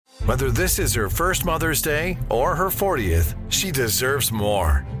Whether this is her first Mother's Day or her 40th, she deserves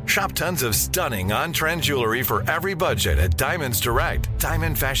more. Shop tons of stunning on-trend jewelry for every budget at Diamonds Direct.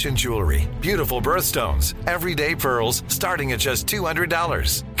 Diamond fashion jewelry, beautiful birthstones, everyday pearls starting at just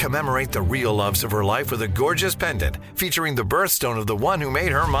 $200. Commemorate the real loves of her life with a gorgeous pendant featuring the birthstone of the one who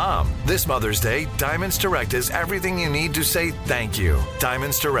made her mom. This Mother's Day, Diamonds Direct is everything you need to say thank you.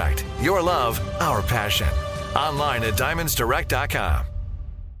 Diamonds Direct. Your love, our passion. Online at diamondsdirect.com.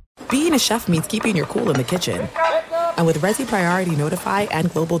 Being a chef means keeping your cool in the kitchen. And with Resi Priority Notify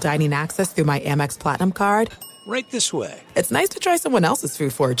and Global Dining Access through my Amex Platinum card, right this way. It's nice to try someone else's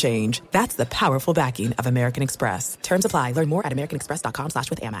food for a change. That's the powerful backing of American Express. Terms apply. Learn more at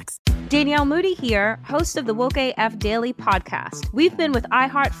americanexpress.com/withAmex. Danielle Moody here, host of the Woke AF Daily podcast. We've been with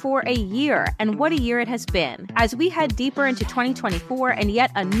iHeart for a year, and what a year it has been. As we head deeper into 2024 and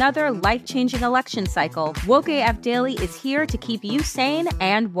yet another life-changing election cycle, Woke AF Daily is here to keep you sane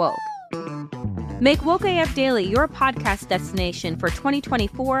and woke. Make Woke AF Daily your podcast destination for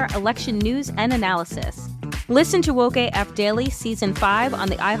 2024 election news and analysis. Listen to Woke AF Daily Season 5 on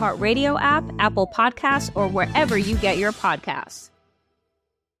the iHeartRadio app, Apple Podcasts, or wherever you get your podcasts.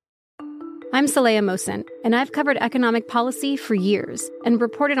 I'm Saleha Mohsen, and I've covered economic policy for years and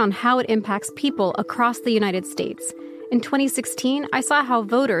reported on how it impacts people across the United States. In 2016, I saw how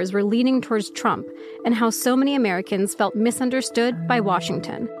voters were leaning towards Trump and how so many Americans felt misunderstood by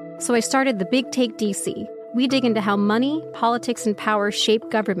Washington. So I started the Big Take DC. We dig into how money, politics, and power shape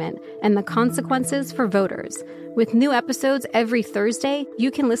government and the consequences for voters. With new episodes every Thursday,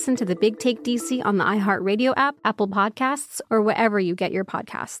 you can listen to the Big Take DC on the iHeartRadio app, Apple Podcasts, or wherever you get your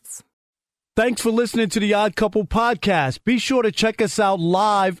podcasts. Thanks for listening to the Odd Couple podcast. Be sure to check us out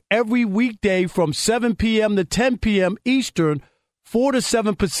live every weekday from 7 p.m. to 10 p.m. Eastern, 4 to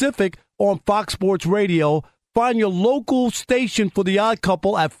 7 Pacific on Fox Sports Radio. Find your local station for the Odd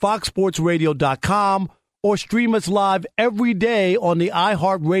Couple at foxsportsradio.com or stream us live every day on the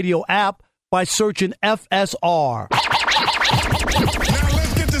iHeartRadio app by searching FSR. Now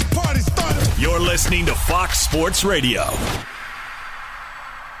let's get this party started. You're listening to Fox Sports Radio.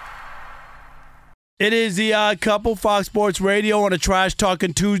 It is the Odd Couple, Fox Sports Radio on a Trash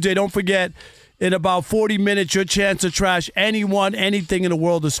Talking Tuesday. Don't forget, in about 40 minutes, your chance to trash anyone, anything in the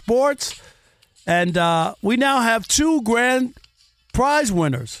world of sports. And we now have 2 grand prize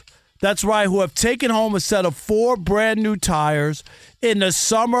winners. That's right, who have taken home a set of 4 brand new tires in the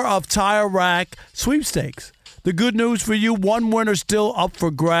Summer of Tire Rack sweepstakes. The good news for you, 1 winner still up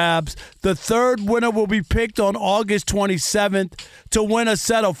for grabs. The 3rd winner will be picked on August 27th to win a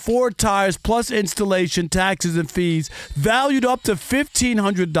set of 4 tires plus installation, taxes, and fees valued up to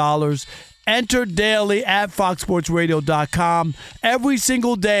 $1,500. Enter daily at foxsportsradio.com. Every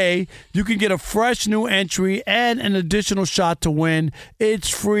single day, you can get a fresh new entry and an additional shot to win. It's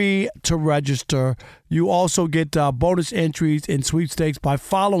free to register. You also get bonus entries in sweepstakes by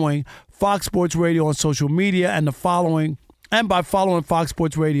following Fox Sports Radio on social media and by following Fox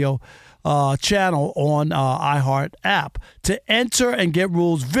Sports Radio channel on iHeart app. To enter and get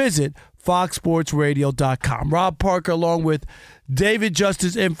rules, visit foxsportsradio.com. Rob Parker along with David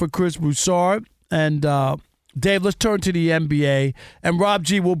Justice in for Chris Broussard. And Dave, let's turn to the NBA. And Rob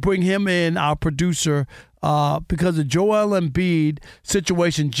G, will bring him in, our producer, because of Joel Embiid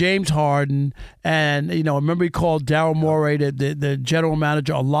situation, James Harden, and, remember he called Daryl Morey, the general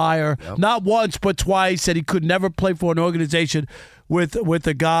manager, a liar. Yep. Not once, but twice, said he could never play for an organization with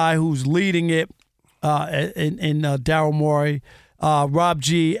a guy who's leading it in Daryl Morey, Rob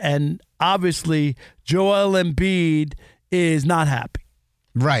G, and obviously Joel Embiid is not happy.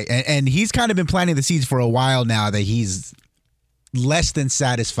 Right, and he's kind of been planting the seeds for a while now that he's less than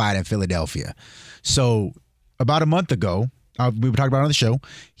satisfied in Philadelphia. So about a month ago, we were talking about it on the show,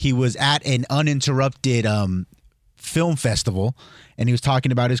 he was at an uninterrupted film festival, and he was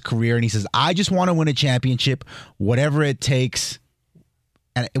talking about his career, and he says, I just want to win a championship, whatever it takes,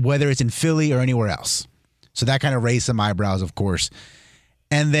 and whether it's in Philly or anywhere else. So that kind of raised some eyebrows, of course.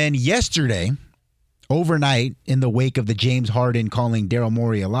 And then yesterday, overnight, in the wake of the James Harden calling Daryl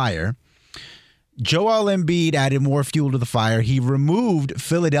Morey a liar, Joel Embiid added more fuel to the fire. He removed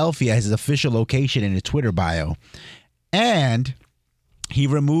Philadelphia as his official location in his Twitter bio. And he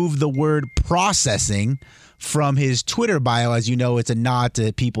removed the word processing from his Twitter bio. As you know, it's a nod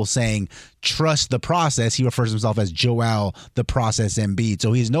to people saying, trust the process. He refers to himself as Joel the Process Embiid.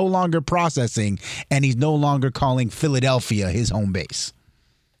 So he's no longer processing, and he's no longer calling Philadelphia his home base.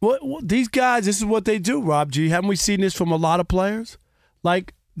 Well, these guys, this is what they do, Rob G. Haven't we seen this from a lot of players?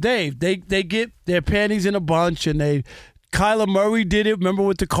 Like Dave, they get their panties in a bunch and they Kyler Murray did it. Remember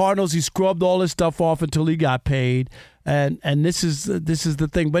with the Cardinals, he scrubbed all his stuff off until he got paid. And this is the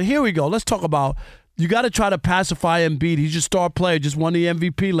thing. But here we go. Let's talk about, you got to try to pacify Embiid. He's your star player. Just won the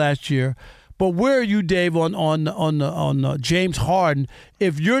MVP last year. But where are you, Dave, on James Harden?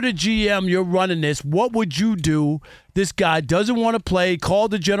 If you're the GM, you're running this, what would you do? This guy doesn't want to play,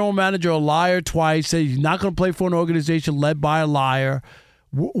 called the general manager a liar twice, said he's not going to play for an organization led by a liar.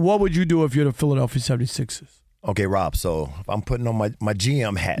 What would you do if you're the Philadelphia 76ers? Okay, Rob, so if I'm putting on my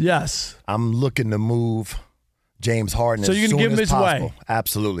GM hat. Yes. I'm looking to move James Harden so as you can soon give him as his possible. way.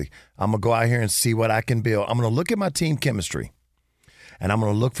 Absolutely. I'm going to go out here and see what I can build. I'm going to look at my team chemistry. And I'm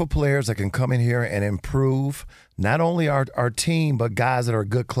going to look for players that can come in here and improve not only our team, but guys that are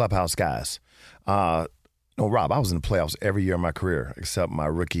good clubhouse guys. Rob, I was in the playoffs every year of my career except my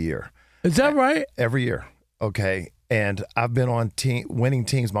rookie year. Is that right? Every year, okay? And I've been on winning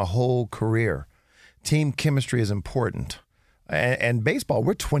teams my whole career. Team chemistry is important. And baseball,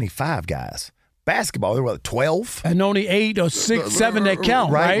 we're 25 guys. Basketball, they're 12? And only 8 or 6, 7 that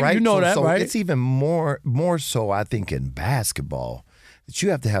count, right? You know that, so right? It's even more so, I think, in basketball that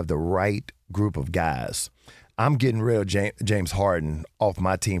you have to have the right group of guys. I'm getting rid of James Harden off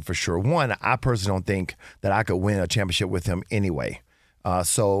my team for sure. One, I personally don't think that I could win a championship with him anyway.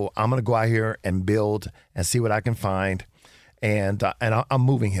 So I'm going to go out here and build and see what I can find, and I'm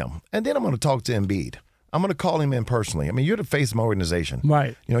moving him. And then I'm going to talk to Embiid. I'm going to call him in personally. I mean, you're the face of my organization.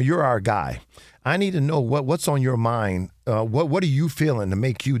 Right. You know, you're our guy. I need to know what's on your mind. What are you feeling to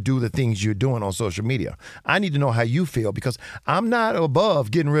make you do the things you're doing on social media? I need to know how you feel because I'm not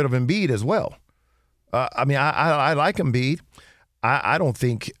above getting rid of Embiid as well. I like Embiid. I don't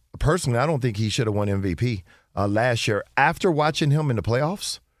think he should have won MVP last year after watching him in the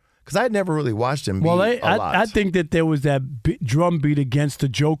playoffs. Because I had never really watched Embiid a lot. I think that there was that drum beat against the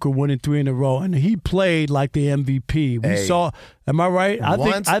Joker winning 3 in a row, and he played like the MVP. We saw, am I right?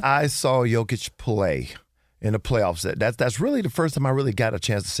 I saw Jokic play in the playoffs, that's really the first time I really got a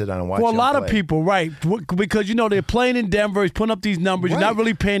chance to sit down and watch him play. For a lot of people, right, because, they're playing in Denver, he's putting up these numbers, You're not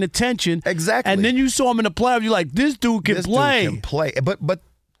really paying attention. Exactly. And then you saw him in the playoffs, you're like, this dude can play. Dude can play. But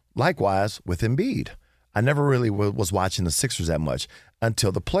likewise with Embiid. I never really was watching the Sixers that much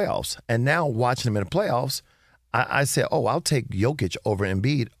until the playoffs. And now watching them in the playoffs, I said, I'll take Jokic over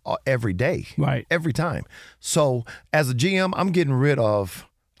Embiid every day. Right. Every time. So as a GM, I'm getting rid of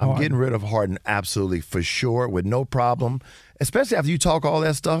Harden absolutely for sure with no problem. Especially after you talk all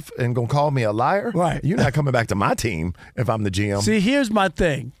that stuff and gonna call me a liar. Right. You're not coming back to my team if I'm the GM. See, here's my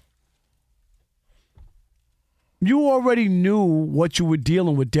thing. You already knew what you were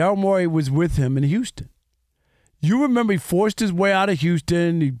dealing with. Daryl Morey was with him in Houston. You remember he forced his way out of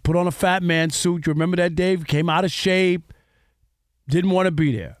Houston. He put on a fat man suit. You remember that, Dave? Came out of shape. Didn't want to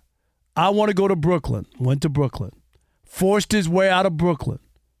be there. I want to go to Brooklyn. Went to Brooklyn. Forced his way out of Brooklyn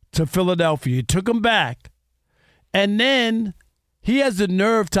to Philadelphia. He took him back. And then he has the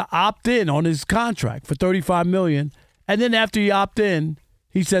nerve to opt in on his contract for $35 million. And then after he opt in,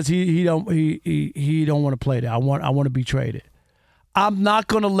 he says he don't want to play there. I want to be traded. I'm not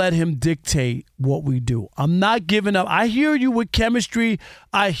going to let him dictate what we do. I'm not giving up. I hear you with chemistry.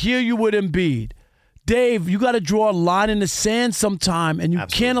 I hear you with Embiid. Dave, you got to draw a line in the sand sometime, and you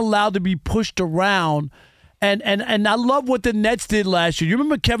can't allow to be pushed around. And I love what the Nets did last year. You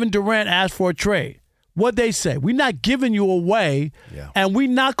remember Kevin Durant asked for a trade. What'd they say? We're not giving you away, and we're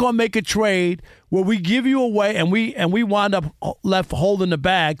not going to make a trade where we give you away and we wind up left holding the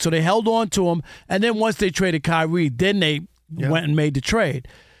bag. So they held on to him, and then once they traded Kyrie, then they went and made the trade.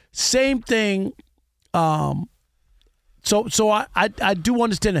 Same thing. So I do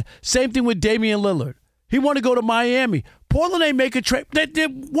understand that. Same thing with Damian Lillard. He wanted to go to Miami. Portland ain't make a trade.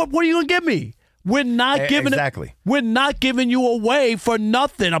 What are you gonna give me? We're not giving We're not giving you away for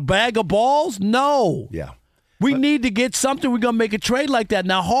nothing. A bag of balls? No. Yeah. We need to get something. We're gonna make a trade like that.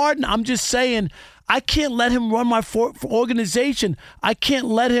 Now Harden, I'm just saying, I can't let him run my organization. I can't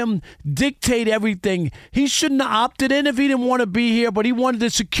let him dictate everything. He shouldn't have opted in if he didn't want to be here, but he wanted the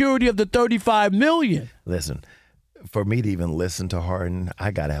security of the $35 million. Listen, for me to even listen to Harden,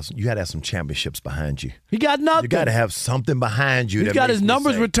 you got to have some championships behind you. He got nothing. You got to have something behind you. He's got his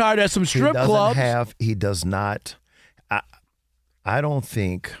numbers retired at some strip clubs. He does not. I don't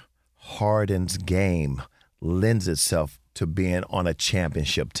think Harden's game lends itself to being on a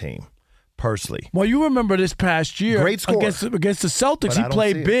championship team. Personally. Well, you remember this past year against the Celtics. He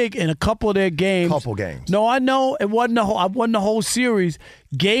played big in a couple of their games. No, I know it wasn't the whole series.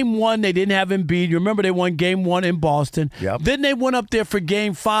 Game 1, they didn't have Embiid. You remember they won Game 1 in Boston. Yep. Then they went up there for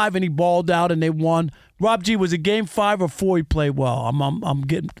Game 5 and he balled out and they won. Rob G, was it Game 5 or 4 he played well?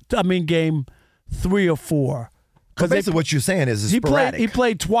 Game 3 or 4. Basically, what you're saying is it's sporadic. He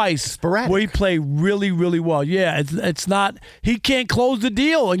played twice where he played really, really well. Yeah, it's not – he can't close the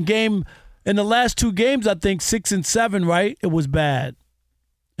deal in the last 2 games, I think 6 and 7, right? It was bad.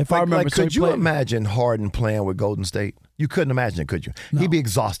 If I remember, could you imagine Harden playing with Golden State? You couldn't imagine it, could you? No. He'd be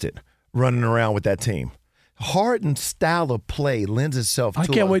exhausted running around with that team. Harden's style of play lends itself to I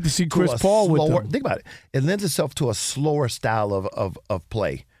can't wait to see Chris Paul with them. Think about it. It lends itself to a slower style of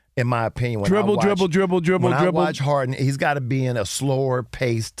play, in my opinion. Dribble. When I watch Harden, he's got to be in a slower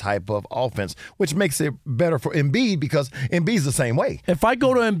pace type of offense, which makes it better for Embiid because Embiid's the same way. If I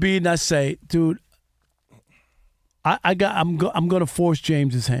go to Embiid and I say, dude, I'm going to force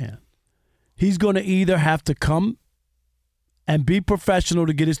James's hand. He's going to either have to come and be professional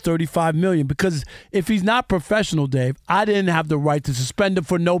to get his $35 million, because if he's not professional, Dave, I didn't have the right to suspend him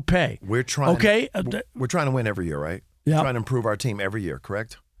for no pay. We're trying to win every year, right? Yeah. We're trying to improve our team every year,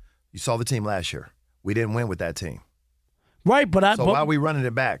 correct? You saw the team last year. We didn't win with that team. Right, but why are we running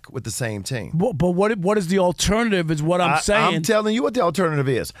it back with the same team? But what is the alternative is what I'm saying. I'm telling you what the alternative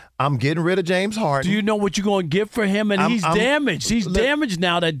is. I'm getting rid of James Harden. Do you know what you're going to get for him? And he's damaged. He's damaged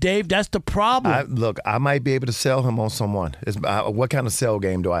now, Dave. That's the problem. I might be able to sell him on someone. What kind of sell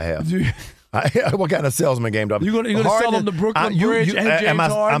game do I have? What kind of salesman game do I have? You're going to sell him the Brooklyn Bridge and James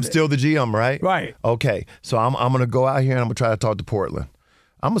Harden? I'm still the GM, right? Right. Okay, so I'm going to go out here and I'm going to try to talk to Portland.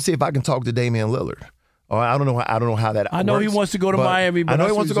 I'm going to see if I can talk to Damian Lillard. I don't know how that. I know works, he wants to go to Miami. But I know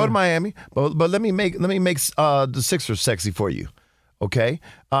he wants to go to Miami. But let me make the Sixers sexy for you, okay?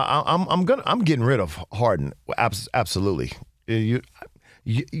 I'm getting rid of Harden. Absolutely.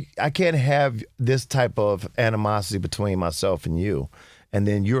 I can't have this type of animosity between myself and you, and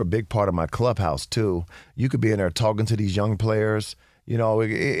then you're a big part of my clubhouse too. You could be in there talking to these young players. You know,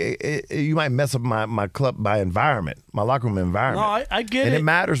 you might mess up my club, my environment, my locker room environment. No, I get it. And it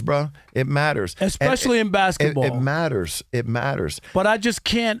matters, bro. It matters. Especially in basketball. It matters. It matters. But I just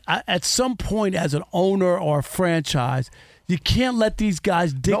can't, at some point as an owner or a franchise, you can't let these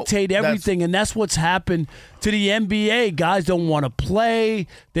guys dictate everything. And that's what's happened to the NBA. Guys don't want to play.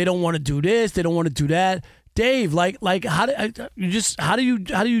 They don't want to do this. They don't want to do that. Dave, how do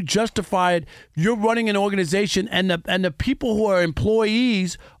you justify it? You're running an organization, and the people who are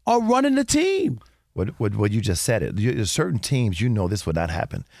employees are running the team. What you just said it. There's certain teams, this would not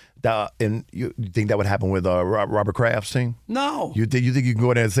happen. And you think that would happen with Robert Kraft's team? No. You think you can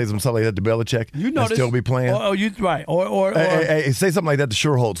go in there and say something like that to Belichick and still be playing? Right. Or say something like that to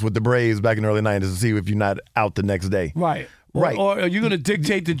Sherholtz with the Braves back in the early 90s to see if you're not out the next day. Right. Right. Or are you going to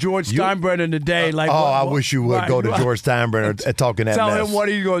dictate to George Steinbrenner today? I wish you would go to George Steinbrenner and talking that Tell mess. him what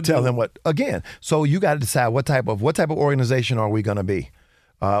are you going to do? Tell him what. Again, so you got to decide what type of organization are we going to be?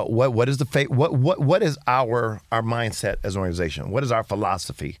 What is the fate? What is our mindset as an organization? What is our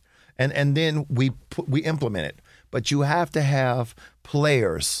philosophy? And then we implement it. But you have to have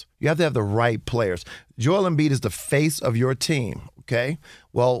players. You have to have the right players. Joel Embiid is the face of your team. Okay.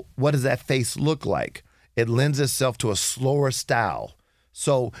 Well, what does that face look like? It lends itself to a slower style.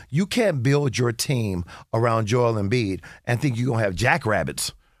 So you can't build your team around Joel Embiid and think you're going to have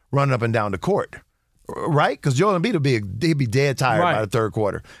jackrabbits running up and down the court, right? Because Joel Embiid he'd be dead tired by the third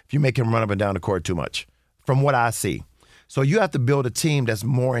quarter if you make him run up and down the court too much, from what I see. So you have to build a team that's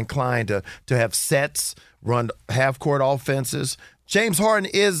more inclined to have sets, run half-court offenses. James Harden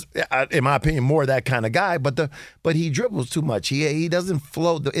is, in my opinion, more that kind of guy, but he dribbles too much. He doesn't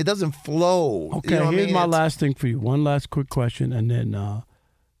flow. It doesn't flow. Okay, here's my last thing for you. One last quick question, and then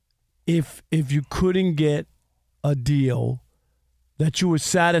if you couldn't get a deal that you were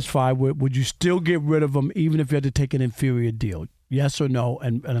satisfied with, would you still get rid of him even if you had to take an inferior deal? Yes or no,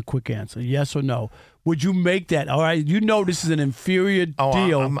 and a quick answer. Yes or no. Would you make that? All right, this is an inferior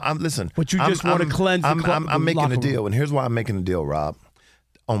deal. Listen, but you just want to cleanse the club. I'm making a deal, and here's why I'm making a deal, Rob.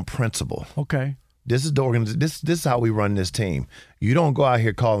 On principle. Okay. This is the organization. This is how we run this team. You don't go out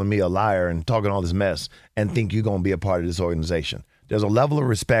here calling me a liar and talking all this mess and think you're going to be a part of this organization. There's a level of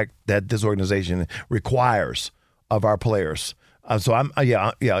respect that this organization requires of our players. So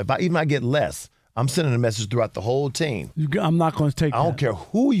if I get less, I'm sending a message throughout the whole team. I'm not going to take. I don't care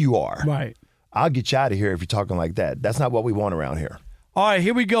who you are. Right. I'll get you out of here if you're talking like that. That's not what we want around here. All right,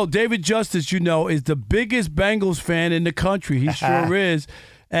 here we go. David Justice, is the biggest Bengals fan in the country. He sure is.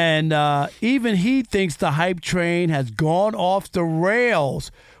 And even he thinks the hype train has gone off the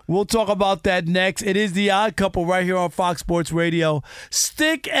rails. We'll talk about that next. It is The Odd Couple right here on Fox Sports Radio.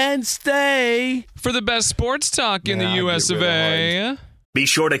 Stick and stay. For the best sports talk in the U.S. of A. Be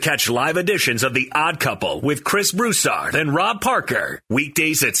sure to catch live editions of The Odd Couple with Chris Broussard and Rob Parker.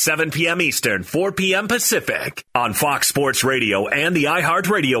 Weekdays at 7 p.m. Eastern, 4 p.m. Pacific on Fox Sports Radio and the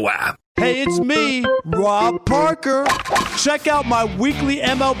iHeartRadio app. Hey, it's me, Rob Parker. Check out my weekly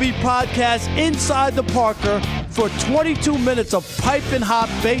MLB podcast, Inside the Parker, for 22 minutes of piping hot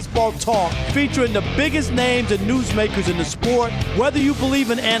baseball talk featuring the biggest names and newsmakers in the sport. Whether you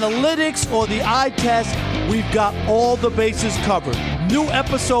believe in analytics or the eye test, we've got all the bases covered. New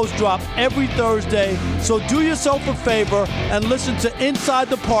episodes drop every Thursday, so do yourself a favor and listen to Inside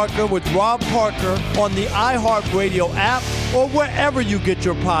the Parker with Rob Parker on the iHeartRadio app or wherever you get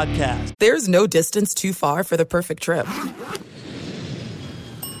your podcast. There's no distance too far for the perfect trip.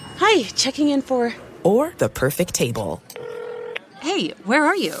 Hi, checking in for... Or the perfect table. Hey, where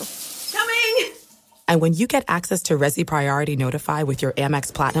are you? Coming! And when you get access to Resi Priority Notify with your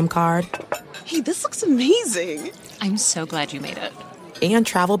Amex Platinum card... Hey, this looks amazing. I'm so glad you made it. And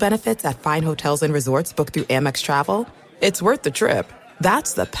travel benefits at fine hotels and resorts booked through Amex Travel, it's worth the trip.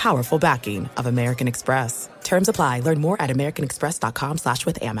 That's the powerful backing of American Express. Terms apply. Learn more at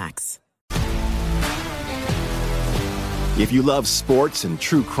americanexpress.com/withAmex. If you love sports and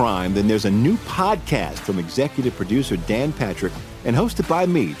true crime, then there's a new podcast from executive producer Dan Patrick and hosted by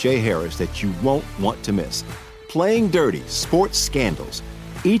me, Jay Harris, that you won't want to miss. Playing Dirty: Sports Scandals.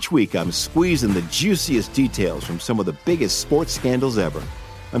 Each week, I'm squeezing the juiciest details from some of the biggest sports scandals ever.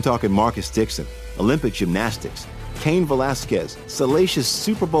 I'm talking Marcus Dixon, Olympic gymnastics, Cain Velasquez, salacious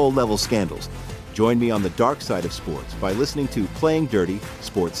Super Bowl-level scandals. Join me on the dark side of sports by listening to Playing Dirty: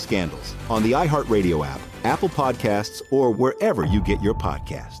 Sports Scandals on the iHeartRadio app, Apple Podcasts, or wherever you get your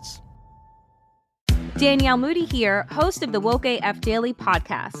podcasts. Danielle Moody here, host of the Woke AF Daily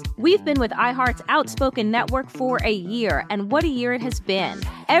podcast. We've been with iHeart's Outspoken Network for a year, and what a year it has been.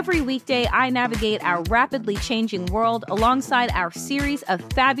 Every weekday, I navigate our rapidly changing world alongside our series of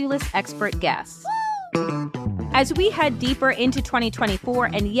fabulous expert guests. As we head deeper into 2024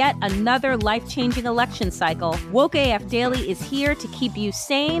 and yet another life-changing election cycle, Woke AF Daily is here to keep you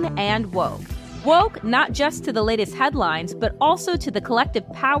sane and woke. Woke not just to the latest headlines, but also to the collective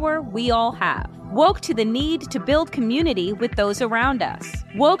power we all have. Woke to the need to build community with those around us.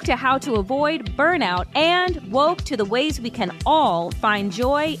 Woke to how to avoid burnout, and woke to the ways we can all find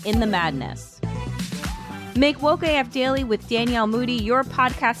joy in the madness. Make Woke AF Daily with Danielle Moody your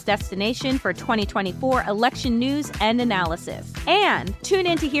podcast destination for 2024 election news and analysis. And tune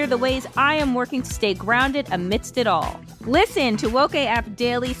in to hear the ways I am working to stay grounded amidst it all. Listen to Woke AF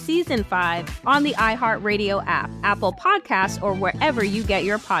Daily Season 5 on the iHeartRadio app, Apple Podcasts, or wherever you get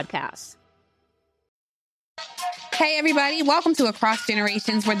your podcasts. Hey, everybody. Welcome to Across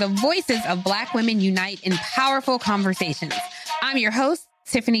Generations, where the voices of Black women unite in powerful conversations. I'm your host,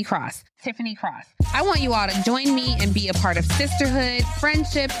 Tiffany Cross. I want you all to join me and be a part of sisterhood,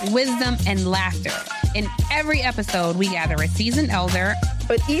 friendship, wisdom, and laughter. In every episode, we gather a seasoned elder.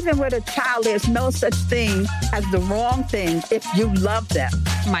 But even with a child, there's no such thing as the wrong thing if you love them.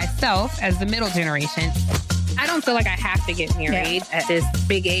 Myself, as the middle generation. I don't feel like I have to get married at this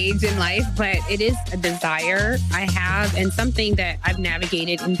big age in life, but it is a desire I have and something that I've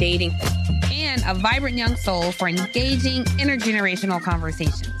navigated in dating. And a vibrant young soul for engaging intergenerational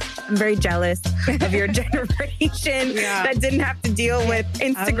conversations. I'm very jealous of your generation that didn't have to deal with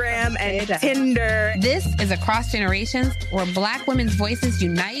Instagram and Tinder. This is Across Generations, where Black women's voices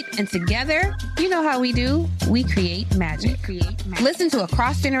unite, and together, you know how we do, we create magic. Listen to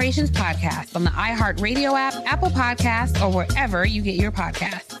Across Generations podcast on the iHeartRadio app, Apple Podcasts, or wherever you get your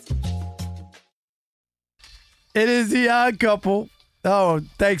podcasts. It is the Odd Couple. Oh,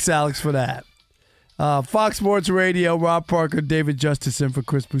 thanks, Alex, for that. Fox Sports Radio, Rob Parker, David Justice in for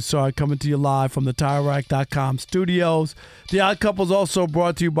Chris Broussard, coming to you live from the TireRack.com studios. The Odd Couple is also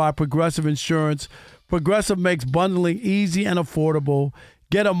brought to you by Progressive Insurance. Progressive makes bundling easy and affordable.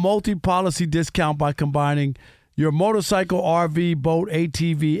 Get a multi-policy discount by combining your motorcycle, RV, boat,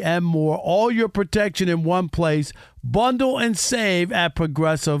 ATV, and more. All your protection in one place. Bundle and save at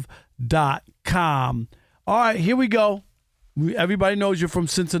Progressive.com. All right, here we go. Everybody knows you're from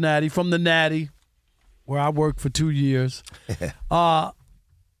Cincinnati, from the Natty, where I worked for 2 years.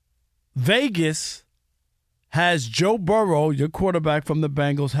 Vegas has Joe Burrow, your quarterback from the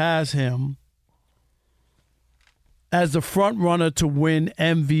Bengals, has him as the front runner to win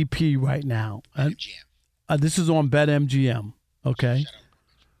MVP right now. And, this is on BetMGM, okay?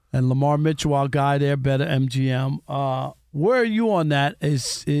 And Lamar Mitchell, our guy there, BetMGM. Where are you on that?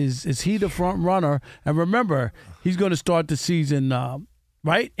 Is he the front runner? And remember, he's going to start the season,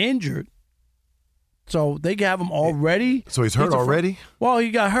 right, injured. So they have him already. So he's hurt already? Well,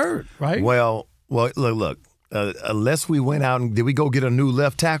 he got hurt, right? Well, look. unless we went out and did we go get a new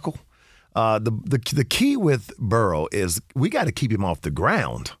left tackle? The key with Burrow is we got to keep him off the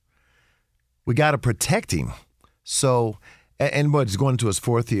ground. We got to protect him. So, and he's going into his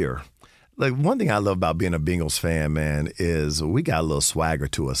 4th year. Like, one thing I love about being a Bengals fan, man, is we got a little swagger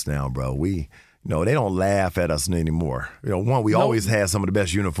to us now, bro. They don't laugh at us anymore. We always had some of the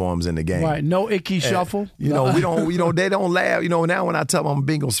best uniforms in the game. Right, no icky shuffle. We don't. They don't laugh. Now when I tell them I'm a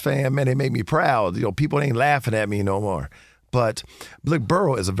Bengals fan, man, they make me proud. People ain't laughing at me no more. But look,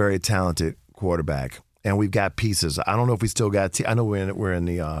 Burrow is a very talented quarterback, and we've got pieces. I don't know if we still got I know we're in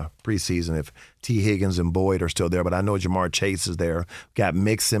the preseason if T. Higgins and Boyd are still there, but I know Jamar Chase is there. Got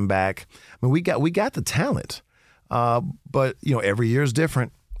Mixon back. I mean, we got the talent. But every year is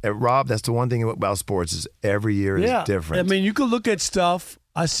different. Rob, that's the one thing about sports is every year is different. I mean, you could look at stuff.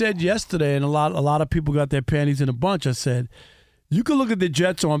 I said yesterday, and a lot of people got their panties in a bunch. I said, you could look at the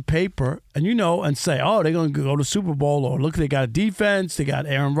Jets on paper and and say, oh, they're going to go to Super Bowl, or look, they got a defense, they got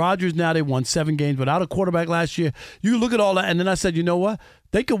Aaron Rodgers now, they won 7 games without a quarterback last year. You look at all that, and then I said, you know what?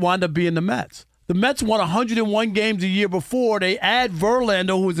 They could wind up being the Mets. The Mets won 101 games a year before. They add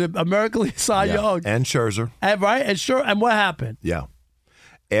Verlander, who was an American League Cy Young. And Scherzer. And what happened? Yeah.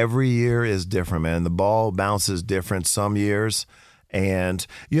 Every year is different, man. The ball bounces different some years. And,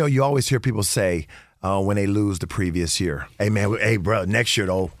 you always hear people say when they lose the previous year, hey, bro, next year,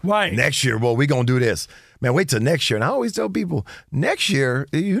 though. Right. Next year, well, we going to do this. Man, wait till next year. And I always tell people, next year,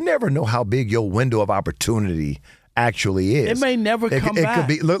 you never know how big your window of opportunity actually is. It may never come back. It could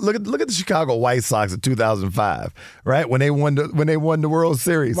be. Look at the Chicago White Sox in 2005, right? When they won the World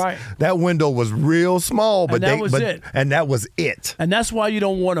Series, right? That window was real small, but that was it. And that was it. And that's why you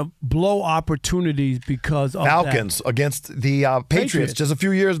don't want to blow opportunities because of Falcons against the Patriots just a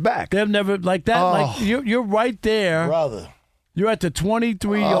few years back. They've never like that. Oh. Like you're right there, brother. You're at the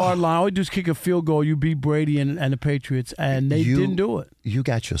 23-yard line. All you do is kick a field goal. You beat Brady and the Patriots, and they didn't do it. You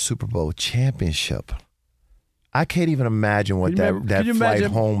got your Super Bowl championship. I can't even imagine what that flight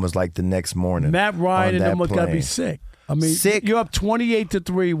home was like the next morning. Matt Ryan and them got to be sick. I mean, you're up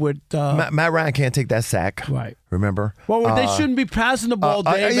 28-3 with Matt Ryan can't take that sack. Right. Remember? Well, they shouldn't be passing the ball,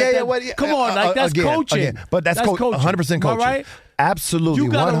 Dave. Come on, that's coaching. Again. But that's coaching. 100% coaching. Right? Absolutely.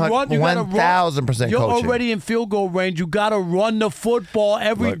 You gotta 1,000% coaching. You're already in field goal range. You got to run the football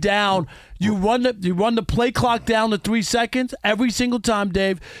every down. You run the play clock down to 3 seconds every single time,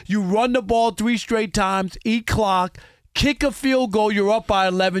 Dave. You run the ball 3 straight times, eat clock, kick a field goal, you're up by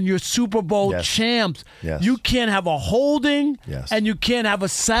 11, you're Super Bowl champs. Yes. You can't have a holding and you can't have a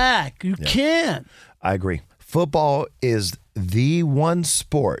sack. You can't. I agree. Football is the one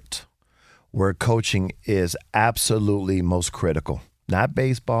sport where coaching is absolutely most critical. Not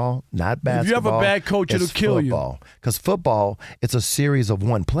baseball, not basketball. If you have a bad coach, it'll kill you. Because football, it's a series of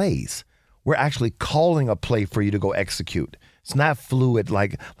one plays. We're actually calling a play for you to go execute. It's not fluid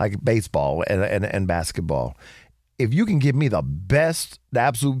like baseball and basketball. If you can give me the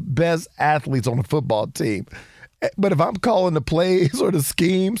absolute best athletes on the football team, but if I'm calling the plays or the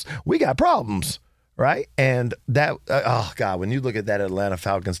schemes, we got problems. Right? And that, oh, God, when you look at that Atlanta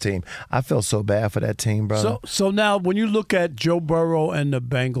Falcons team, I feel so bad for that team, brother. So now when you look at Joe Burrow and the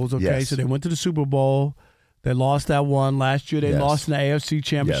Bengals, okay, so they went to the Super Bowl. They lost that one. Last year they lost in the AFC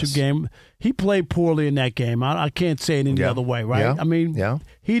Championship game. He played poorly in that game. I can't say it any other way, right? Yeah. I mean,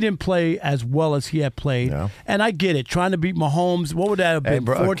 he didn't play as well as he had played. Yeah. And I get it. Trying to beat Mahomes, what would that have been,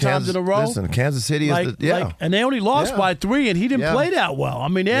 4 times in a row? Listen, Kansas City is and they only lost by 3, and he didn't play that well. I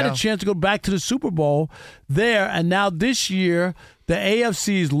mean, they had a chance to go back to the Super Bowl there, and now this year the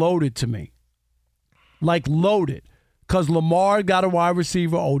AFC is loaded to me. Like loaded. Because Lamar got a wide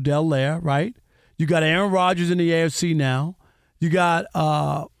receiver, Odell there, right? You got Aaron Rodgers in the AFC now. You got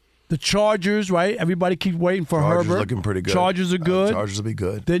the Chargers, right? Everybody keeps waiting for Chargers Herbert. Looking pretty good. Chargers are good. Chargers will be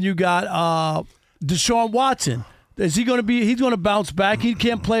good. Then you got Deshaun Watson. Is he going to be? He's going to bounce back. He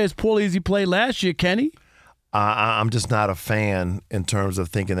can't play as poorly as he played last year, can he? I'm just not a fan in terms of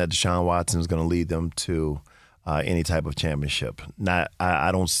thinking that Deshaun Watson is going to lead them to any type of championship.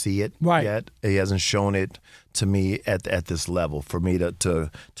 I don't see it yet. He hasn't shown it to me at this level for me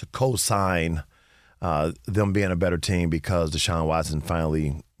to co-sign them being a better team because Deshaun Watson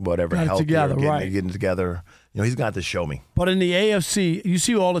finally, whatever, got it healthy together, getting together. He's got to show me. But in the AFC, you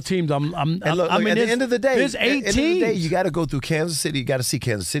see all the teams. Look, at the end of the day, there's 8 teams. You got to go through Kansas City. You got to see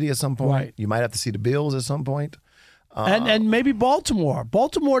Kansas City at some point. Right. You might have to see the Bills at some point. And maybe Baltimore.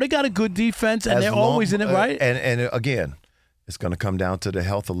 Baltimore, they got a good defense, and they're always in it, right? And again, it's going to come down to the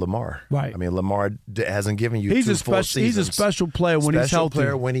health of Lamar. Right. I mean, Lamar hasn't given you two full seasons. He's a special player when he's healthy. Special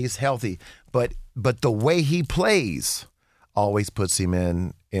player when he's healthy. But the way he plays always puts him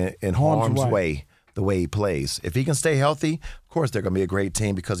in harm's way the way he plays. If he can stay healthy, of course they're going to be a great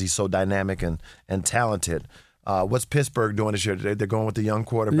team because he's so dynamic and talented. What's Pittsburgh doing this year? They're going with the young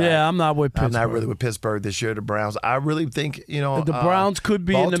quarterback. Yeah, I'm not with Pittsburgh. I'm not really with Pittsburgh this year. The Browns. I really think the Browns could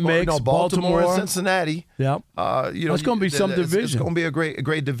be in the mix. No, Baltimore and Cincinnati. Yep. It's going to be some division. It's going to be a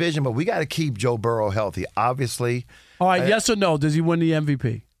great division, but we got to keep Joe Burrow healthy. Obviously. All right. Yes or no? Does he win the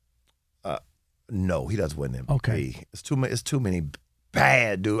MVP? No, he doesn't win the MVP. Okay. It's too many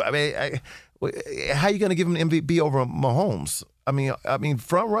bad, dude. I mean, how are you going to give him MVP over Mahomes? I mean,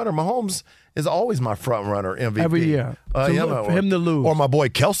 front runner Mahomes is always my front runner MVP every year. For him to lose, or my boy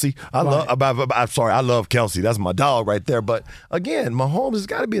Kelsey. I love Kelsey. That's my dog right there. But again, Mahomes has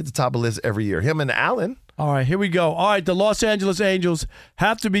got to be at the top of the list every year. Him and Allen. All right, here we go. All right, the Los Angeles Angels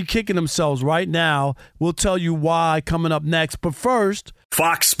have to be kicking themselves right now. We'll tell you why coming up next. But first,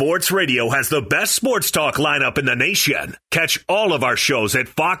 Fox Sports Radio has the best sports talk lineup in the nation. Catch all of our shows at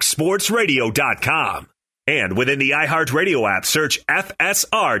foxsportsradio.com. And within the iHeartRadio app, search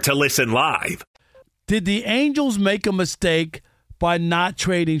FSR to listen live. Did the Angels make a mistake by not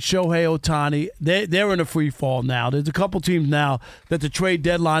trading Shohei Ohtani? They're in a free fall now. There's a couple teams now that the trade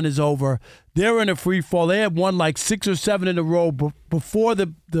deadline is over. They're in a free fall. They have won like 6 or 7 in a row before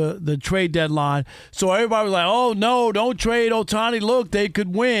the trade deadline. So everybody was like, oh, no, don't trade Ohtani. Look, they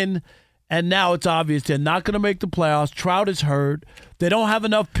could win. And now it's obvious they're not going to make the playoffs. Trout is hurt. They don't have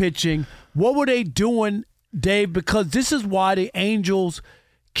enough pitching. What were they doing, Dave? Because this is why the Angels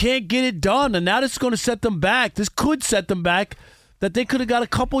can't get it done. And now this is going to set them back. This could set them back, that they could have got a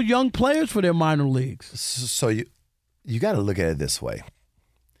couple young players for their minor leagues. So you got to look at it this way.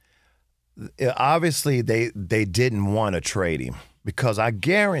 Obviously, they didn't want to trade him because I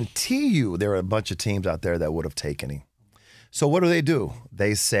guarantee you there are a bunch of teams out there that would have taken him. So what do?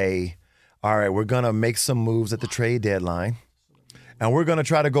 They say, all right, we're going to make some moves at the trade deadline, and we're going to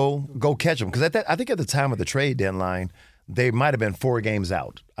try to go catch him. Because I think at the time of the trade deadline, they might have been 4 games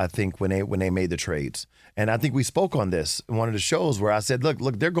out, I think, when they made the trades. And I think we spoke on this in one of the shows where I said,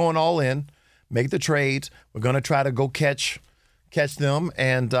 look, they're going all in, make the trades. We're going to try to go catch them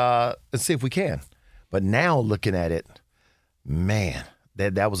and see if we can. But now looking at it, man,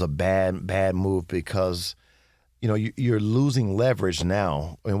 that was a bad move because, you're losing leverage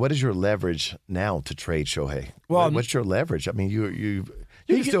now. And what is your leverage now to trade Shohei? Well, what's your leverage? I mean, you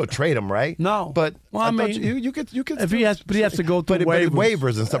can still trade him, right? No, but you could. If he has to go through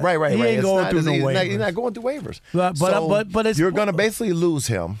waivers and stuff. Right. He ain't going through waivers. He's not going through waivers. But you're going to basically lose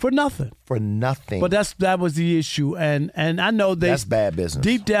him for nothing. But that was the issue, and I know that's bad business.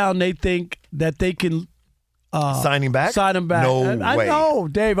 Deep down, they think that they can. Sign him back? Sign him back. No way. I know,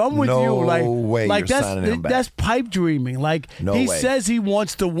 Dave. I'm with you. No way you're signing him back. That's pipe dreaming. He says he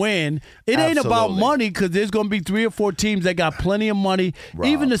wants to win. It ain't about money because there's going to be 3 or 4 teams that got plenty of money. Rob.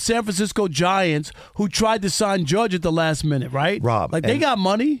 Even the San Francisco Giants, who tried to sign Judge at the last minute, right? Rob, they got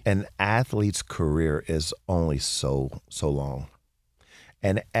money. An athlete's career is only so long,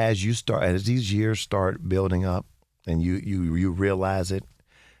 and as these years start building up, and you realize it.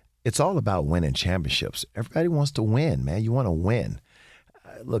 It's all about winning championships. Everybody wants to win, man. You want to win.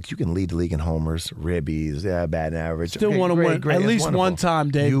 Look, you can lead the league in homers, ribbies, batting average. Still want to win at least one time,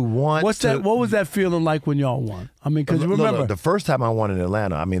 Dave. You want What was that feeling like when y'all won? I mean, because you remember. Look, the first time I won in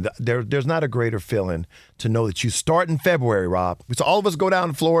Atlanta, I mean, there's not a greater feeling to know that you start in February, Rob. So all of us go down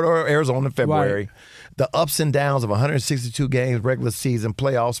to Florida or Arizona in February. Right. The ups and downs of 162 games, regular season,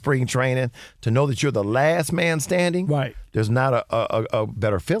 playoff, spring training, to know that you're the last man standing. Right. There's not a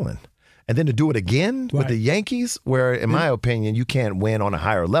better feeling. And then to do it again with the Yankees, where, in my opinion, you can't win on a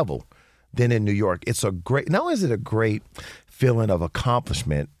higher level than in New York. It's not only is it a great feeling of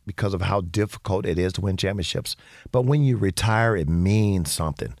accomplishment because of how difficult it is to win championships, but when you retire, it means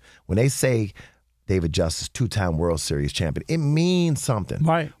something. When they say David Justice, 2-time World Series champion, it means something.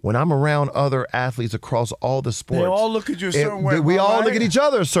 Right. When I'm around other athletes across all the sports, they all look at you a certain way. We all look at each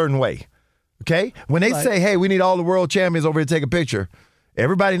other a certain way. Okay? When they say, hey, we need all the world champions over here to take a picture,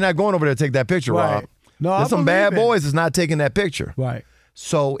 everybody's not going over there to take that picture, Rob. No, there's some bad boys that's not taking that picture. Right.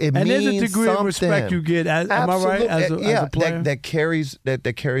 So it means something. And there's a degree something. of respect you get. Am I right? As a player? That carries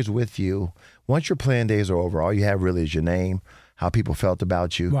with you. Once your playing days are over, all you have really is your name, how people felt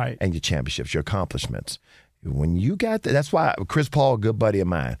about you, and your championships, your accomplishments. When you got that, that's why Chris Paul, a good buddy of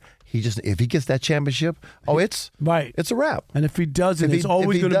mine, if he gets that championship, it's a wrap. And if he doesn't, it's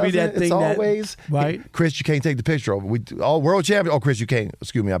always going to be that thing. It's always right. Chris, you can't take the picture. All world champion. Oh, Chris, you can't.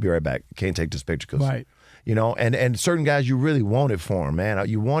 Excuse me, I'll be right back. Can't take this picture because and certain guys you really want it for him, man.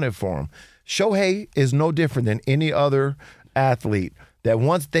 You want it for him. Shohei is no different than any other athlete that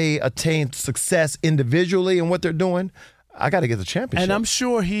once they attain success individually in what they're doing, I got to get the championship. And I'm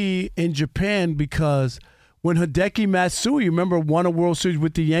sure he in Japan because when Hideki Matsui, remember, won a World Series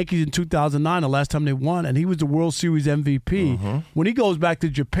with the Yankees in 2009, the last time they won, and he was the World Series MVP. Mm-hmm. When he goes back to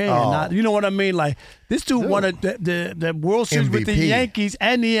Japan, you know what I mean? Like, this dude won the World Series MVP. with the Yankees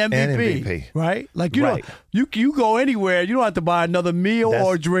and the MVP, right? Like, you know, you go anywhere, you don't have to buy another meal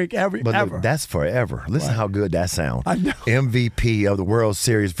or drink ever. Look, that's forever. Listen how good that sounds. I know. MVP of the World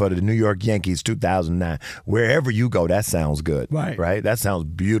Series for the New York Yankees 2009. Wherever you go, that sounds good. Right? That sounds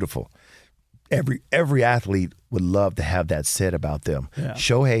beautiful. Every athlete would love to have that said about them. Yeah.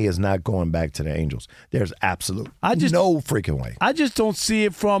 Shohei is not going back to the Angels. There's no freaking way. I just don't see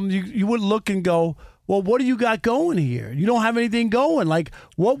it from you. You would look and go, well, what do you got going here? You don't have anything going. Like,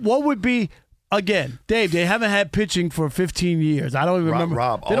 what would be, again, Dave, they haven't had pitching for 15 years. I don't even remember.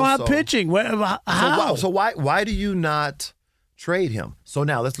 Rob, they don't have pitching. How? So why do you not trade him? So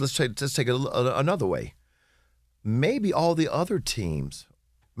now let's take it another way. Maybe all the other teams,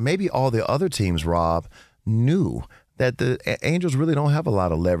 Rob, knew that the Angels really don't have a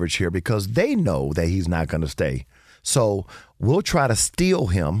lot of leverage here because they know that he's not going to stay. So we'll try to steal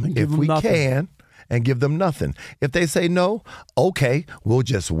him if we can and give them nothing. If they say no, okay, we'll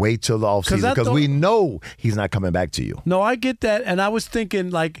just wait till the offseason because we know he's not coming back to you. No, I get that. And I was thinking,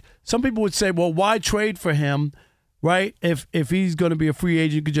 like, some people would say, well, why trade for him, right? If he's going to be a free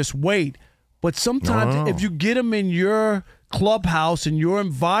agent, you could just wait. But sometimes if you get him in your clubhouse and your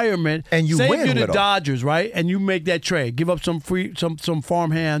environment, and you say win if you're the with Dodgers, right? And you make that trade, give up some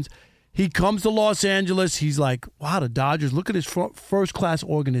farm hands. He comes to Los Angeles. He's like, wow, the Dodgers, look at this first-class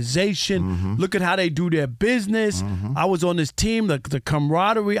organization. Mm-hmm. Look at how they do their business. Mm-hmm. I was on this team, the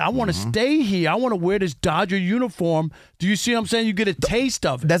camaraderie. I want to stay here. I want to wear this Dodger uniform. Do you see what I'm saying? You get a taste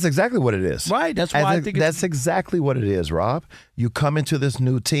of it. That's exactly what it is. Right. That's why I think that's exactly what it is, Rob. You come into this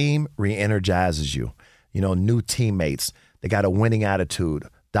new team, re-energizes you. You know, new teammates. They got a winning attitude.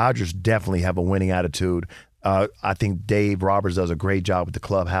 Dodgers definitely have a winning attitude. I think Dave Roberts does a great job with the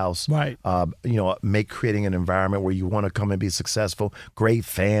clubhouse. Right. Creating an environment where you want to come and be successful. Great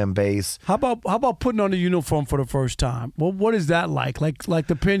fan base. How about putting on a uniform for the first time? Well, what is that like? Like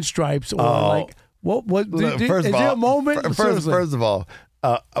the pinstripes or is there a moment? First of all,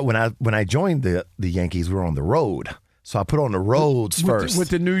 when I joined the Yankees, we were on the road. So I put on the roads first. With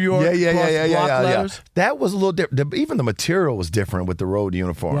the New York letters? That was a little different. Even the material was different with the road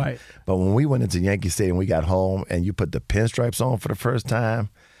uniform. Right. But when we went into Yankee Stadium, we got home, and you put the pinstripes on for the first time,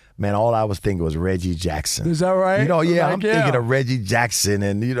 man, all I was thinking was Reggie Jackson. Is that right? I'm thinking of Reggie Jackson,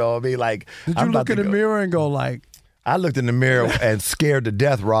 and you know what I mean? Like, did you look in the mirror and go like, I looked in the mirror and scared to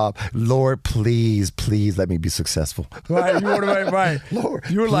death, Rob. Lord, please let me be successful. Right, you want to right. Lord,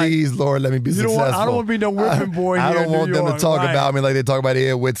 please, Lord, let me be successful. I don't want to be no whipping boy here. I don't want them to talk about me like they talk about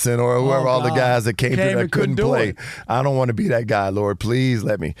Ed Whitson or whoever, all the guys that came through that couldn't play. I don't want to be that guy, Lord. Please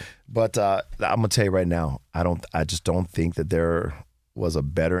let me. But I'm gonna tell you right now, I just don't think that there was a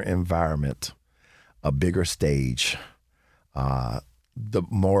better environment, a bigger stage, the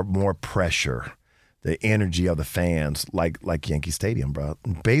more pressure. The energy of the fans, like Yankee Stadium, bro.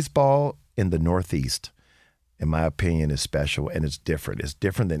 Baseball in the Northeast, in my opinion, is special, and it's different. It's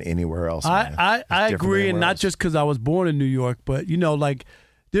different than anywhere else, man. I agree, and not just because I was born in New York, but,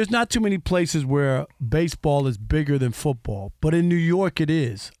 there's not too many places where baseball is bigger than football. But in New York, it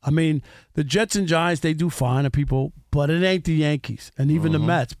is. I mean, the Jets and Giants, they do fine to people, but it ain't the Yankees and even the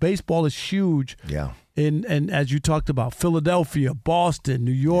Mets. Baseball is huge. Yeah. And as you talked about, Philadelphia, Boston,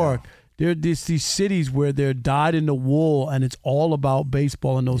 New York. Yeah. There are these cities where they're dyed in the wool, and it's all about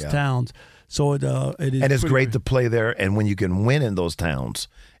baseball in those towns. So it is. And it's great to play there, and when you can win in those towns,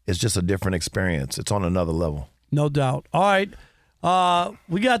 it's just a different experience. It's on another level. No doubt. All right.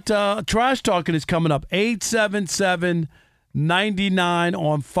 We got Trash Talking is coming up. 877-99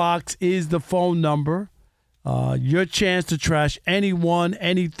 on Fox is the phone number. Your chance to trash anyone,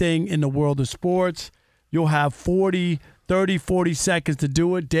 anything in the world of sports. You'll have 40 seconds to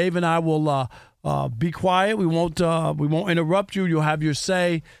do it. Dave and I will be quiet. We won't interrupt you. You'll have your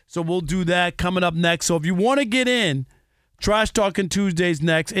say. So we'll do that coming up next. So if you want to get in, Trash Talking Tuesdays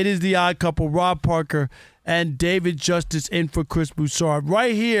next. It is the Odd Couple, Rob Parker and David Justice in for Chris Broussard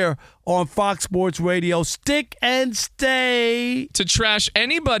right here on Fox Sports Radio. Stick and stay. To trash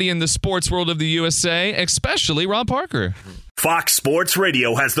anybody in the sports world of the USA, especially Rob Parker. Fox Sports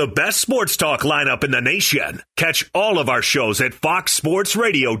Radio has the best sports talk lineup in the nation. Catch all of our shows at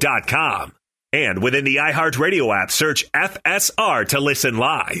foxsportsradio.com. And within the iHeartRadio app, search FSR to listen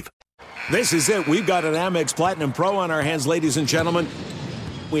live. This is it. We've got an Amex Platinum Pro on our hands, ladies and gentlemen.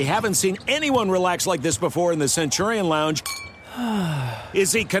 We haven't seen anyone relax like this before in the Centurion Lounge.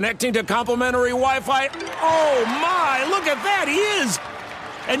 Is he connecting to complimentary Wi-Fi? Oh, my! Look at that! He is!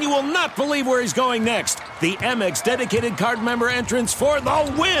 And you will not believe where he's going next. The Amex dedicated card member entrance for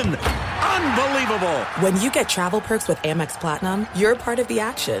the win! Unbelievable! When you get travel perks with Amex Platinum, you're part of the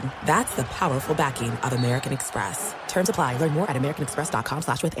action. That's the powerful backing of American Express. Terms apply. Learn more at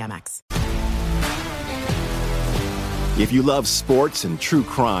americanexpress.com/withAmex. If you love sports and true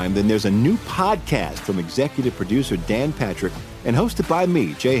crime, then there's a new podcast from executive producer Dan Patrick and hosted by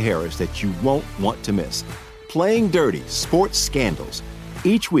me, Jay Harris, that you won't want to miss. Playing Dirty: Sports Scandals.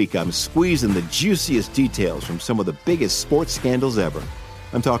 Each week, I'm squeezing the juiciest details from some of the biggest sports scandals ever.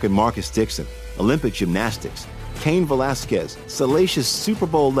 I'm talking Marcus Dixon, Olympic gymnastics, Cain Velasquez, salacious Super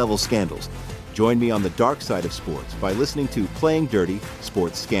Bowl-level scandals. Join me on the dark side of sports by listening to Playing Dirty: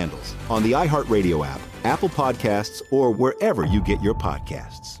 Sports Scandals on the iHeartRadio app, Apple Podcasts, or wherever you get your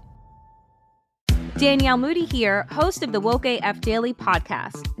podcasts. Danielle Moody here, host of the Woke AF Daily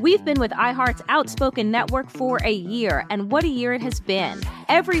podcast. We've been with iHeart's Outspoken Network for a year, and what a year it has been.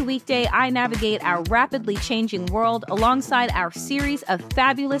 Every weekday, I navigate our rapidly changing world alongside our series of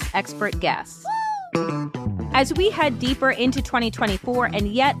fabulous expert guests. As we head deeper into 2024 and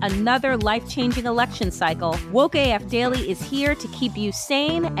yet another life-changing election cycle, Woke AF Daily is here to keep you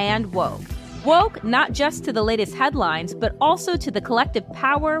sane and woke. Woke not just to the latest headlines, but also to the collective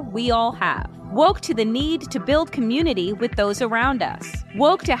power we all have. Woke to the need to build community with those around us.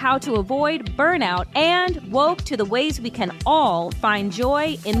 Woke to how to avoid burnout, and woke to the ways we can all find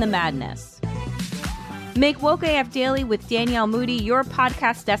joy in the madness. Make Woke AF Daily with Danielle Moody your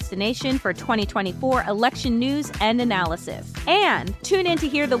podcast destination for 2024 election news and analysis. And tune in to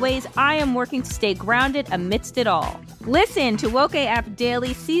hear the ways I am working to stay grounded amidst it all. Listen to Woke AF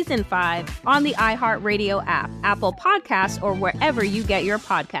Daily Season 5 on the iHeartRadio app, Apple Podcasts, or wherever you get your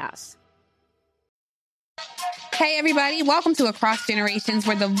podcasts. Hey, everybody. Welcome to Across Generations,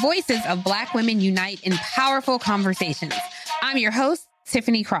 where the voices of Black women unite in powerful conversations. I'm your host,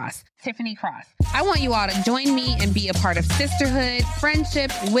 Tiffany Cross. I want you all to join me and be a part of sisterhood,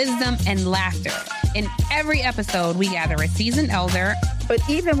 friendship, wisdom, and laughter. In every episode, we gather a seasoned elder. But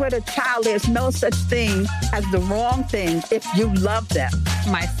even with a child, there's no such thing as the wrong thing if you love them.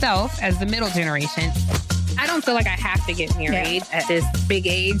 Myself, as the middle generation. I don't feel like I have to get married at this big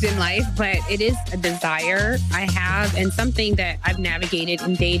age in life, but it is a desire I have and something that I've navigated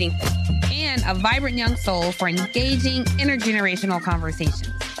in dating. And a vibrant young soul for engaging intergenerational conversations.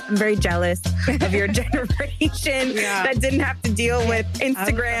 I'm very jealous of your generation that didn't have to deal with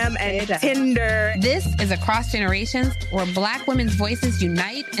Instagram and Tinder. This is Across Generations, where Black women's voices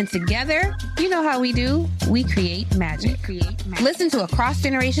unite, and together, you know how we do, we create magic. Listen to Across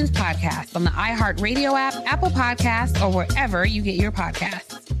Generations podcast on the iHeartRadio app, Apple Podcasts, or wherever you get your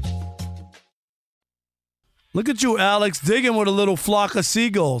podcasts. Look at you, Alex, digging with a little flock of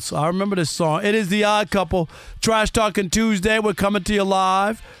seagulls. I remember this song. It is The Odd Couple. Trash Talking Tuesday. We're coming to you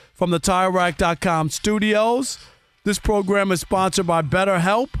live from the TireRack.com studios. This program is sponsored by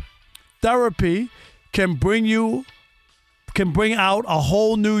BetterHelp. Therapy can bring out a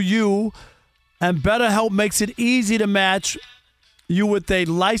whole new you, and BetterHelp makes it easy to match you with a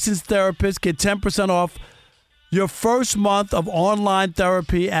licensed therapist. Get 10% off your first month of online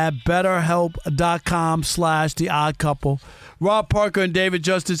therapy at BetterHelp.com/TheOddCouple. Rob Parker and David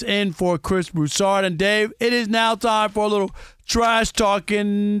Justice in for Chris Broussard. And Dave, it is now time for a little Trash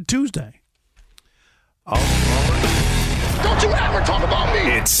Talking Tuesday. Don't you ever talk about me.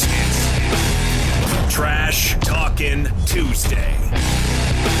 It's Trash Talking Tuesday.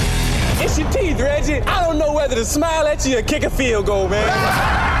 It's your teeth, Reggie. I don't know whether to smile at you or kick a field goal, man.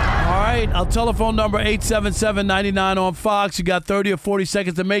 All right, our telephone number 877-99 on Fox. You got 30 or 40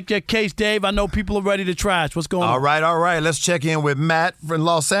 seconds to make your case, Dave. I know people are ready to trash. What's going on? All right. Let's check in with Matt from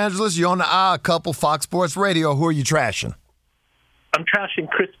Los Angeles. You're on the Odd Couple, Fox Sports Radio. Who are you trashing? I'm trashing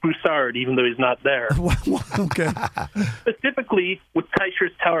Chris Broussard, even though he's not there. Okay. Specifically with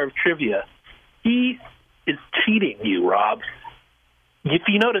Teicher's Tower of Trivia. He is cheating you, Rob. If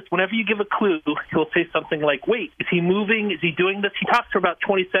you notice, whenever you give a clue, he'll say something like, wait, is he moving? Is he doing this? He talks for about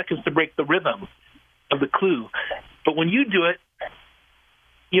 20 seconds to break the rhythm of the clue. But when you do it,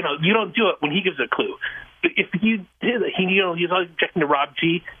 you don't do it when he gives a clue. But if you did it, he's always objecting to Rob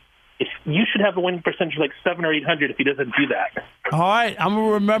G. You should have a winning percentage of like 700 or 800 if he doesn't do that. All right, I'm going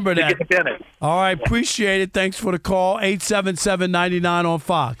to remember that. All right, appreciate it. Thanks for the call. 877-99 on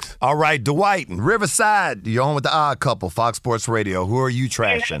Fox. All right, Dwight in Riverside. You're on with the Odd Couple, Fox Sports Radio. Who are you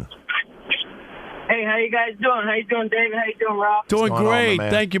trashing? Hey, how you guys doing? How you doing, David? How you doing, Rob? Doing great.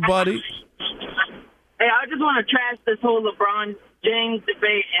 Thank you, buddy. Hey, I just want to trash this whole LeBron James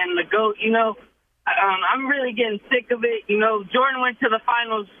debate and the GOAT. I'm really getting sick of it. You know, Jordan went to the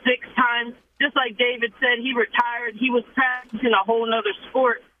finals 6 times. Just like David said, he retired. He was practicing a whole nother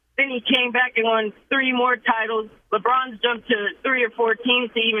sport. Then he came back and won 3 more titles. LeBron's jumped to 3 or 4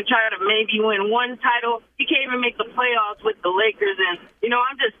 teams to even try to maybe win 1 title. He can't even make the playoffs with the Lakers. And, you know,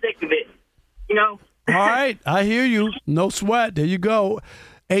 I'm just sick of it. You know? All right. I hear you. No sweat. There you go.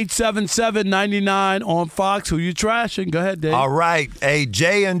 877-99 on Fox. Who you trashing? Go ahead, Dave. All right. Hey,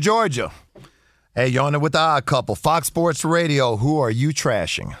 Jay in Georgia. Hey, you're on it with the Odd Couple. Fox Sports Radio. Who are you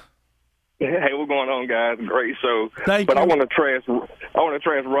trashing? Hey, what's going on, guys? Great show. Thank but you. I want to trash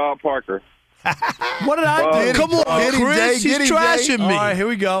Rob Parker. What did I do? Come on, Chris. He's trashing me. All right, here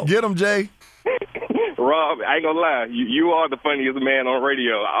we go. Get him, Jay. Rob, I ain't gonna lie. You are the funniest man on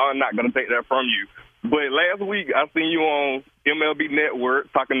radio. I'm not gonna take that from you. But last week, I seen you on MLB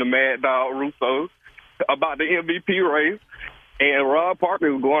Network talking to Mad Dog Russo about the MVP race. And Rob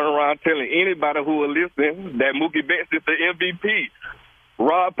Parker was going around telling anybody who will listen that Mookie Betts is the MVP.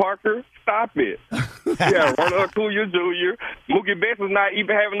 Rob Parker, stop it. Yeah, Ronald Acuna Jr. Mookie Betts is not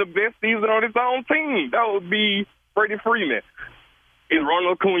even having the best season on his own team. That would be Freddie Freeman. It's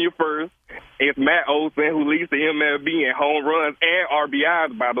Ronald Acuna first. It's Matt Olson, who leads the MLB in home runs and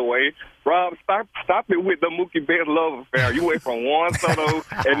RBIs, by the way. Rob, stop it with the Mookie Betts love affair. You went from Juan Soto,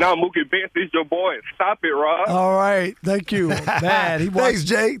 and now Mookie Betts is your boy. Stop it, Rob. All right. Thank you. Man, Thanks,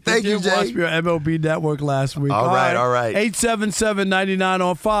 Jay. Thank you, Jay. He watched me on MLB Network last week. All right. 877-99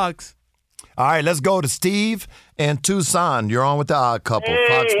 on Fox. All right, let's go to Steve in Tucson. You're on with the Odd Couple,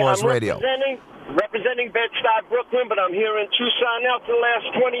 Fox Sports Radio. Representing Bed-Stuy, Brooklyn, but I'm here in Tucson now for the last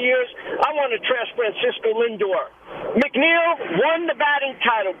 20 years. I want to trash Francisco Lindor. McNeil won the batting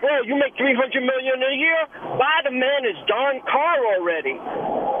title. Bro, you make $300 million a year? Buy the man his darn car already.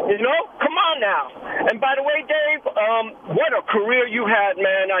 You know? Come on now. And by the way, Dave, what a career you had,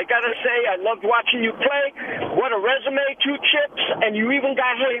 man. I got to say, I loved watching you play. What a resume, 2 chips, and you even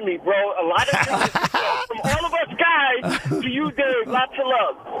got Haley, bro. A lot of things from all of us guys to you, Dave. Lots of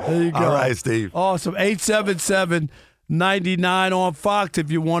love. There you go. All right, Steve. Awesome. 877-99 on Fox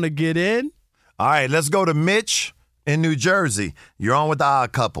if you want to get in. All right, let's go to Mitch in New Jersey. You're on with the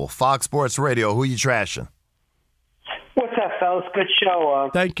Odd Couple, Fox Sports Radio. Who you trashing? What's up, fellas? Good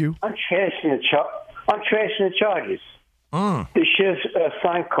show. Thank you. I'm trashing the Chargers. They should have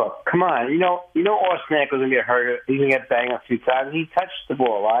signed Cook. Come on, you know Austin Eckler's gonna get hurt. He's gonna get banged a few times. He touched the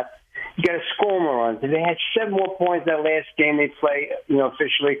ball a lot. You got to score more runs. If they had 7 more points that last game they played,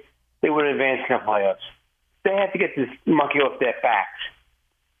 officially, they would have advanced in the playoffs. They have to get this monkey off their backs.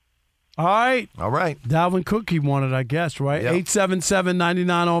 All right. Dalvin Cook, he wanted, I guess, right? Yep.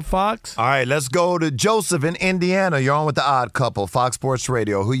 877-99 on Fox. All right, let's go to Joseph in Indiana. You're on with the Odd Couple, Fox Sports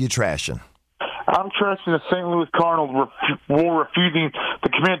Radio. Who you trashing? I'm trashing the St. Louis Cardinals refusing to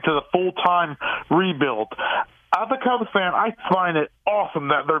commit to the full-time rebuild. As a Cubs fan, I find it awesome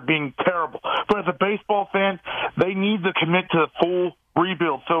that they're being terrible. But as a baseball fan, they need to commit to the full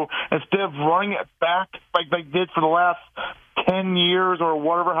rebuild. So instead of running it back like they did for the last 10 years or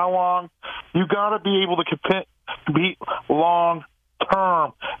whatever, how long, you got to be able to compete long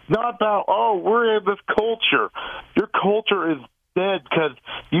term. Not about, we're in this culture. Your culture is dead because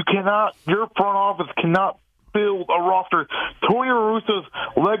your front office cannot build a roster. Tony La Russa's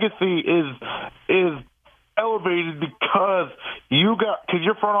legacy is elevated because your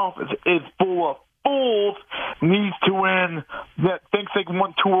front office is full of fools, needs to win, that thinks they can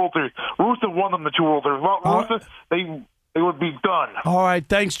win 2 World Series. Russo won them the 2 World Series. Without Russo, they would be done. All right,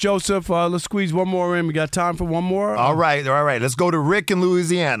 thanks, Joseph. Let's squeeze one more in. We got time for one more? All right. Let's go to Rick in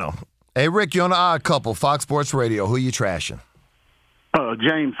Louisiana. Hey, Rick, you're on the Odd Couple, Fox Sports Radio. Who you trashing?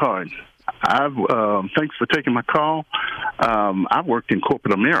 James Harden. Thanks for taking my call. I worked in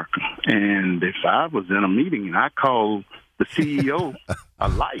corporate America, and if I was in a meeting and I called the CEO a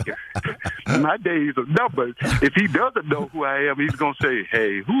liar, my days are numbered. If he doesn't know who I am, he's going to say,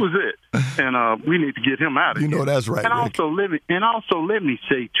 "Hey, who is it?" And we need to get him out of here. You know that's right. And Rick. also let me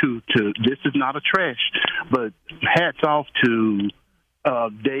say too, this is not a trash, but hats off to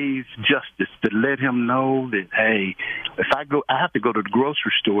Dave's Justice to let him know that, hey, I have to go to the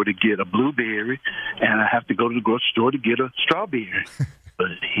grocery store to get a blueberry, and I have to go to the grocery store to get a strawberry.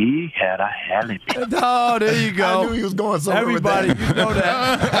 But he had a halibut. Oh, there you go. I knew he was going somewhere. Everybody, with that. you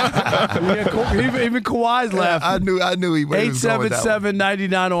know that. Even Kawhi's laughing. I knew he was going with that.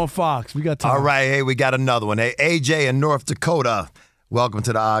 877-99 on Fox. We got time. All right, hey, we got another one. Hey, AJ in North Dakota. Welcome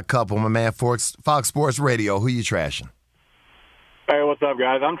to the Odd Couple, my man. Fox Sports Radio. Who you trashing? Hey, what's up,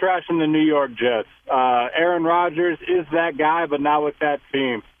 guys? I'm trashing the New York Jets. Aaron Rodgers is that guy, but not with that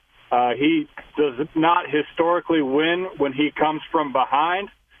team. He does not historically win when he comes from behind.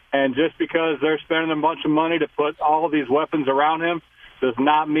 And just because they're spending a bunch of money to put all of these weapons around him does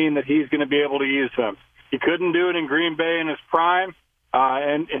not mean that he's going to be able to use them. He couldn't do it in Green Bay in his prime,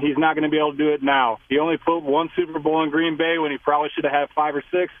 and he's not going to be able to do it now. He only put one Super Bowl in Green Bay when he probably should have had 5 or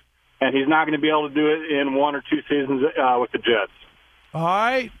 6, and he's not going to be able to do it in 1 or 2 seasons with the Jets. All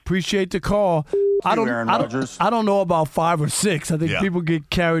right, appreciate the call. I don't know about 5 or 6. I think people get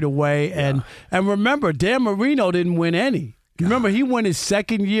carried away, and remember, Dan Marino didn't win any. You remember, he won his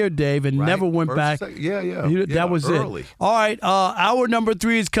second year, Dave, and never went back. That was early. All right, hour number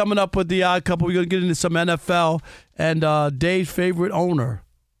 3 is coming up with the Odd Couple. We're going to get into some NFL and Dave's favorite owner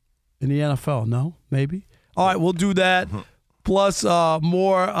in the NFL. No? Maybe? All right, we'll do that. Plus,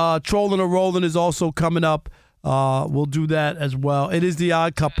 more Trolling or Rolling is also coming up. We'll do that as well. It is the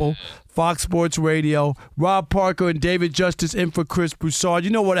Odd Couple, Fox Sports Radio. Rob Parker and David Justice in for Chris Broussard. You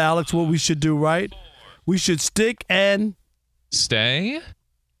know what, Alex, what we should do, right? We should stick and stay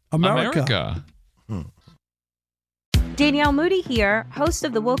America. Danielle Moody here, host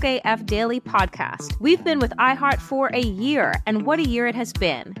of the Woke AF Daily podcast. We've been with iHeart for a year, and what a year it has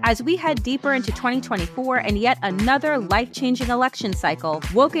been. As we head deeper into 2024 and yet another life-changing election cycle,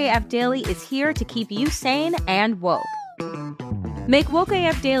 Woke AF Daily is here to keep you sane and woke. Make Woke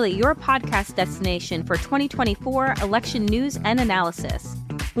AF Daily your podcast destination for 2024 election news and analysis.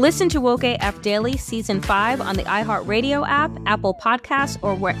 Listen to Woke AF Daily Season 5 on the iHeartRadio app, Apple Podcasts,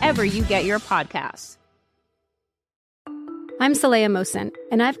 or wherever you get your podcasts. I'm Saleha Mohsen,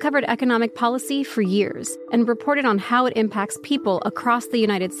 and I've covered economic policy for years and reported on how it impacts people across the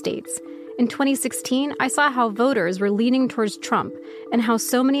United States. In 2016, I saw how voters were leaning towards Trump and how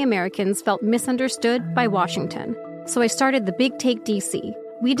so many Americans felt misunderstood by Washington. So I started The Big Take DC.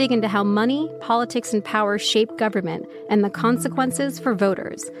 We dig into how money, politics, and power shape government and the consequences for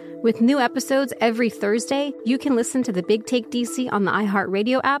voters. With new episodes every Thursday, you can listen to The Big Take DC on the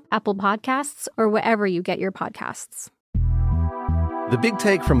iHeartRadio app, Apple Podcasts, or wherever you get your podcasts. The Big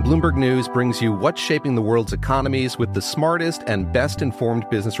Take from Bloomberg News brings you what's shaping the world's economies with the smartest and best-informed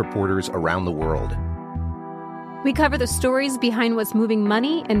business reporters around the world. We cover the stories behind what's moving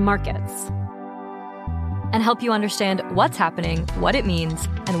money and markets. And help you understand what's happening, what it means,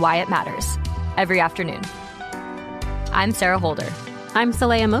 and why it matters. Every afternoon. I'm Sarah Holder. I'm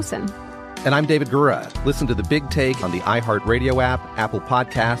Saleha Mohsen. And I'm David Gura. Listen to The Big Take on the iHeartRadio app, Apple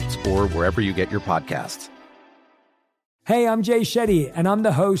Podcasts, or wherever you get your podcasts. Hey, I'm Jay Shetty, and I'm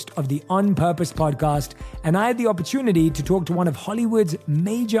the host of the On Purpose podcast, and I had the opportunity to talk to one of Hollywood's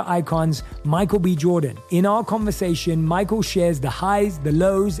major icons, Michael B. Jordan. In our conversation, Michael shares the highs, the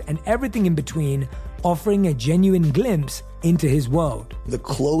lows, and everything in between, offering a genuine glimpse into his world. The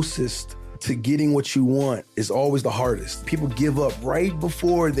closest to getting what you want is always the hardest. People give up right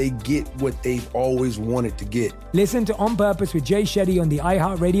before they get what they've always wanted to get. Listen to On Purpose with Jay Shetty on the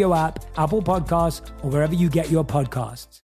iHeartRadio app, Apple Podcasts, or wherever you get your podcasts.